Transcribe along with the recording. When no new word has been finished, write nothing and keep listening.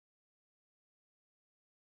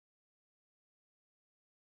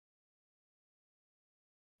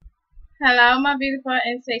Hello, my beautiful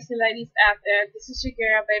and sexy ladies out there. This is your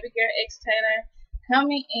girl, baby girl X Taylor,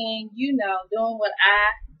 coming in, doing what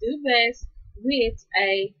I do best with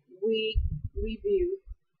a wig review.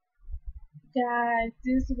 Guys,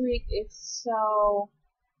 this wig is so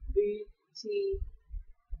beautiful.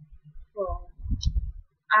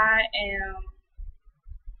 I am,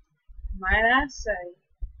 might I say,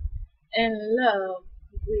 in love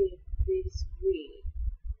with this wig.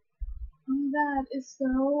 Oh my God, it's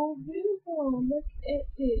so beautiful. Look at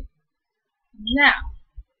it. Now,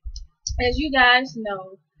 as you guys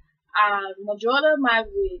know, majority of my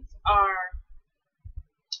wigs are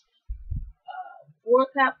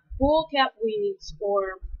full cap wigs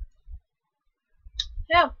or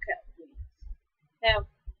half cap wigs. Half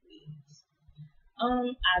wigs.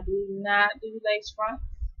 I do not do lace fronts.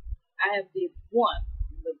 I have did one,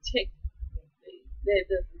 but technically that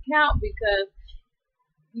doesn't count because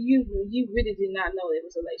you really did not know it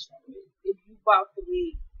was a lace front wig. If you bought the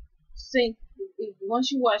wig, once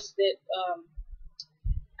you watch that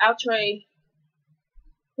Outre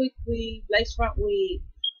quick wig, lace front wig,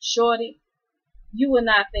 shorty, you would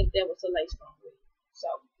not think that was a lace front wig. So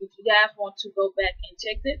if you guys want to go back and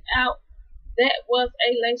check that out, that was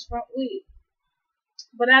a lace front wig.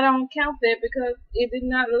 But I don't count that because it did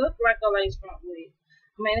not look like a lace front wig.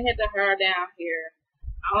 I mean, it had the hair down here.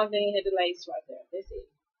 The only thing it had the lace right there. That's it.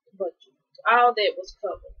 But all that was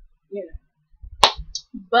covered,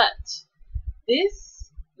 But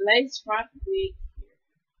this lace front wig here,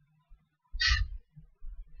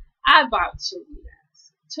 I bought two, you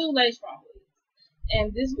guys. Two lace front wigs.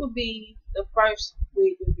 And this will be the first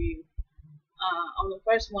wig review on the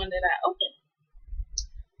first one that I opened.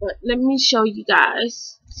 But let me show you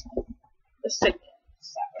guys the second.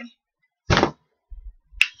 Sorry.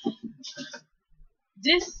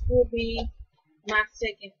 This will be my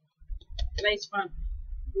second lace front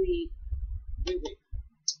wig review.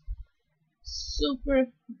 Super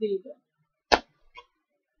diva. But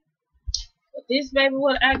this baby,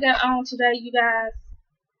 what I got on today, you guys,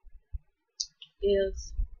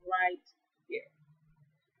 is right here.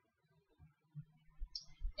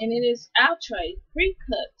 And it is Outre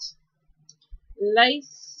pre-cut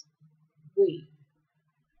lace wig.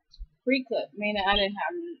 Pre-cut, meaning I did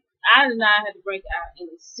not have to break out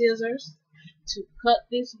any scissors to cut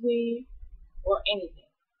this wig or anything.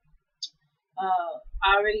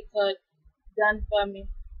 Already cut, done for me.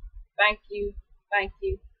 Thank you, thank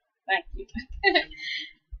you, thank you.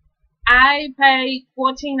 I paid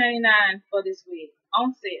 $14.99 for this wig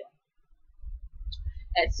on sale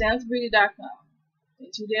at SansBeauty.com. A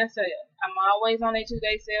 2-day sale. I'm always on a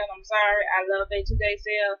 2-day sale. I'm sorry, I love a 2-day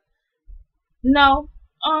sale. No,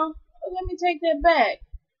 let me take that back.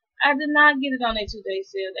 I did not get it on a 2-day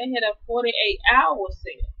sale. They had a 48-hour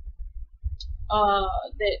sale.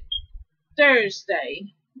 That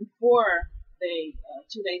Thursday before the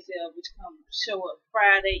 2-day sale, which show up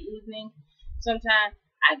Friday evening sometime.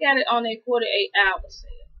 I got it on a 48-hour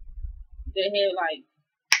sale. They had like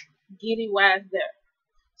giddy wise there.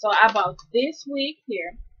 So I bought this wig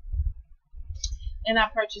here, and I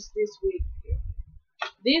purchased this wig here.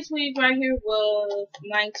 This wig right here was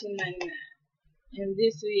 $19.99, and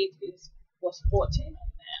this wig was $14.99.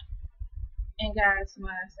 And guys,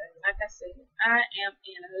 like I said, I am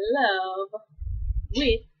in love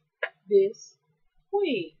with this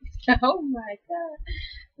wig. Oh my God.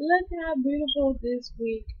 Look how beautiful this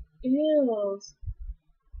wig is.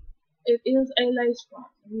 It is a lace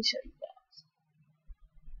front. Let me show you guys.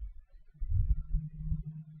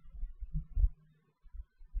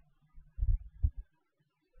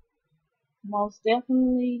 Most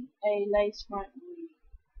definitely a lace front wig.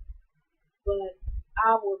 But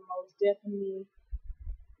I would most definitely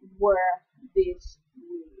wear this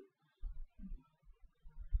wig.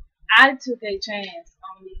 I took a chance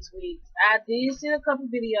on these wigs. I did see a couple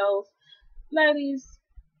videos. Ladies,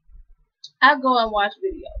 I go and watch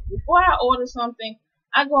videos. Before I order something,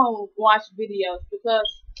 I go and watch videos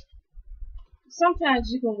because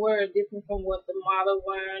sometimes you can wear it different from what the model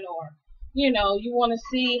wearing, or you want to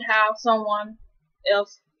see how someone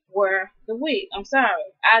else wear the wig. I'm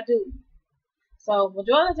sorry, I do. So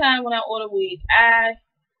majority of the time when I order wig, I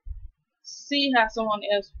see how someone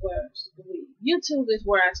else wears the wig. YouTube is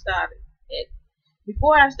where I started it.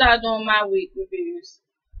 Before I started doing my wig reviews,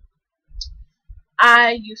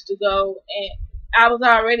 I used to go and I was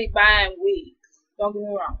already buying wigs. Don't get me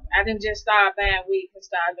wrong. I didn't just start buying wigs and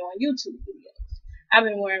start doing YouTube videos. I've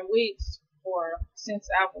been wearing wigs since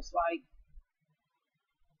I was like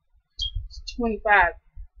 25.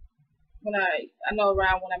 I know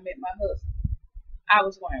around when I met my husband, I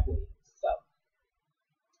was wearing wigs.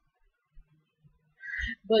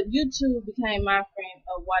 But YouTube became my friend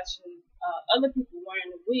of watching other people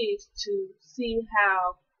wearing the wigs to see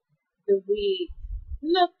how the wig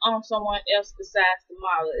look on someone else besides the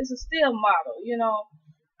model. It's a still model, you know.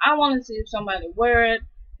 I want to see if somebody wear it,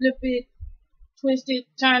 flip it, twist it,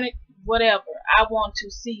 turn it, whatever. I want to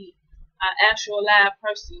see an actual live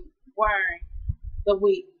person wearing the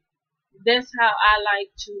wig. That's how I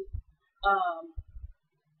like to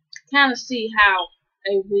kind of see how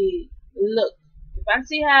a wig look. If I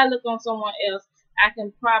see how it look on someone else, I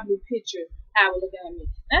can probably picture how it look at me.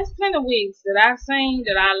 That's plenty of wigs that I've seen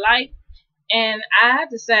that I like, and I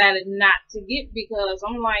decided not to get because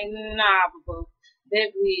I'm like, nah, but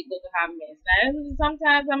that wig look a hot mess. Now,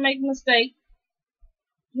 sometimes I make a mistake,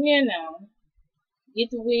 you know,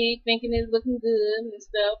 get the wig thinking it's looking good and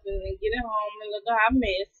stuff, and then get it home and look a hot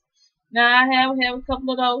mess. Now, I have a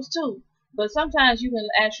couple of those too. But sometimes you can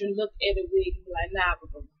actually look at a wig and be like, nah,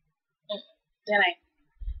 but that ain't.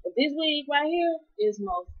 But this wig right here is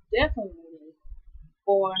most definitely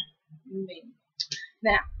for me.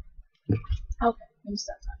 Now, okay, let me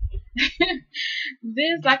stop talking.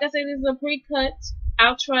 This, like I said, this is a pre-cut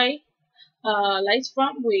Outre lace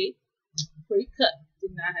front wig. Pre-cut.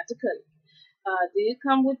 Did not have to cut it. Did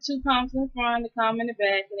come with 2 combs in the front, a comb in the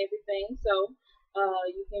back, and everything. So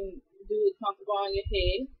you can do it comfortable on your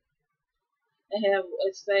head.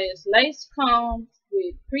 It says lace combs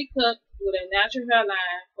with pre-cut with a natural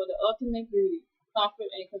hairline for the ultimate beauty, comfort,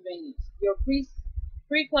 and convenience. Your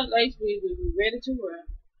pre-cut lace wig will be ready to wear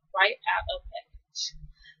right out of package.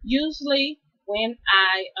 Usually, when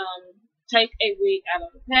I take a wig out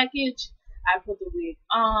of the package, I put the wig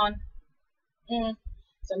on.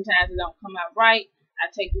 Sometimes it don't come out right. I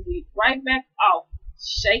take the wig right back off,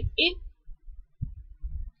 shake it,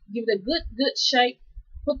 give it a good shake,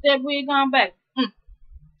 put that wig on back.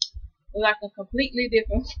 Like a completely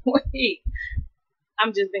different wig.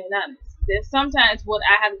 I'm just being honest. There's sometimes what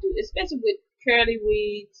I have to do, especially with curly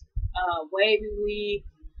wigs, wavy wigs,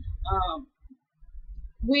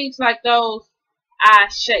 wigs like those, I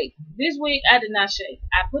shake. This wig I did not shake.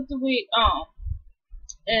 I put the wig on,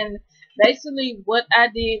 and basically what I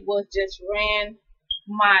did was just ran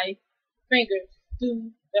my fingers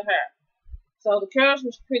through the hair. So the curls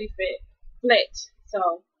was pretty flat.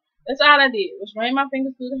 So that's all I did was ran my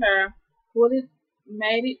fingers through the hair, put it,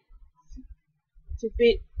 made it to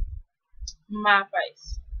fit my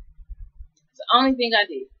face. It's the only thing I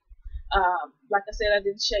did. Like I said, I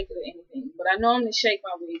didn't shake it or anything, but I normally shake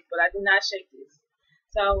my wig, but I did not shake this.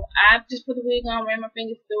 So I just put the wig on, ran my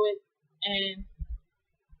fingers through it, and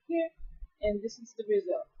here, and this is the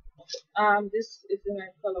result. This is in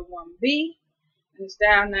the color 1B, and the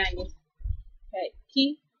style name is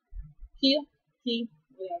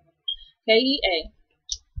whatever. KEA.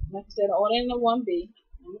 Like I said, I ordered in the 1B.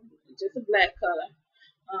 Just a black color.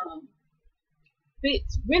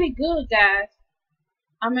 Fits really good, guys.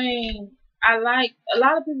 I mean, I like a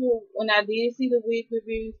lot of people when I did see the wig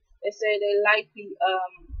reviews, they said they like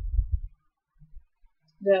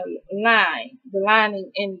the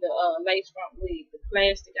lining in the lace front wig, the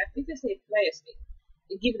plastic. I think they said plastic.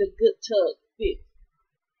 To give it a good tug fit.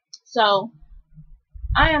 So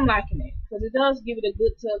I am liking it because it does give it a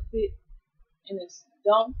good tug fit, and it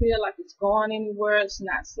don't feel like it's going anywhere. It's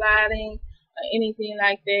not sliding or anything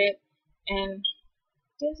like that, and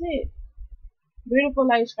that's it. Beautiful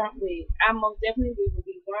lace front wig. I most definitely will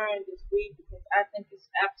be wearing this wig because I think it's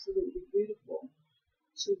absolutely beautiful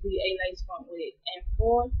to be a lace front wig. And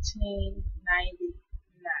 $14.99.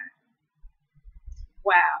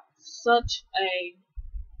 Wow, such a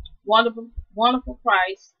wonderful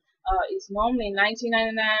price. It's normally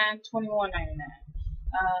 $19.99, $21.99.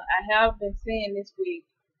 I have been seeing this wig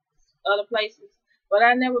other places, but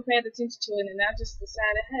I never paid attention to it, and I just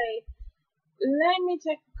decided, hey, let me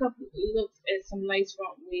take a couple looks at some lace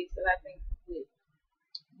front wigs that I think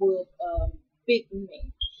would fit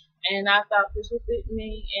me. And I thought this would fit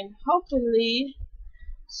me, and hopefully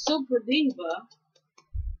Super Diva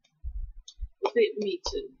will fit me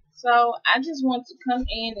too. So I just want to come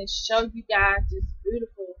in and show you guys this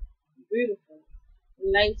beautiful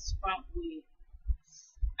lace front wig.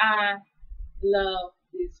 I love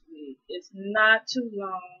this wig. It's not too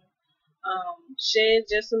long. Shed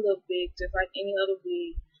just a little bit, just like any other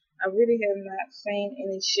wig. I really have not seen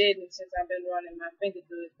any shedding since I've been running my finger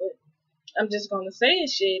through it, but I'm just gonna say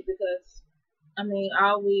it's shed because I mean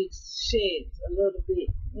all wigs shed a little bit.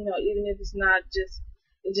 You know, even if it's not just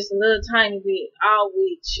a little tiny bit, all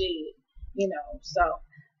wigs shed. You know, so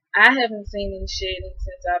I haven't seen any shedding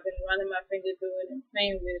since I've been running my finger through it and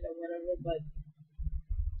playing with it or whatever. But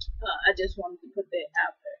I just wanted to put that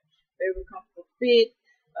out there. Very comfortable fit.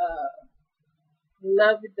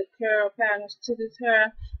 Love the curl patterns to this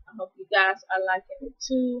hair. I hope you guys are liking it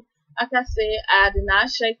too. Like I said, I did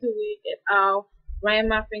not shake the wig at all. Ran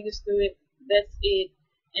my fingers through it. That's it.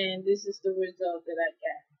 And this is the result that I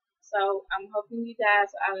got. So I'm hoping you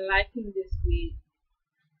guys are liking this wig.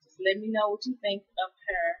 Just let me know what you think of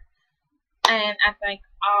her. And I thank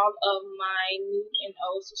all of my new and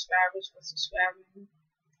old subscribers for subscribing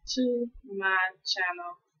to my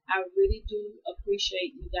channel. I really do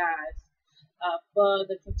appreciate you guys for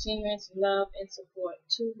the continuous love and support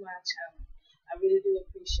to my channel. I really do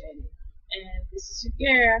appreciate it. And this is your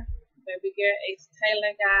girl, baby girl Ace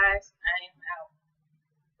Taylor, guys. I am out.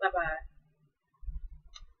 Bye bye.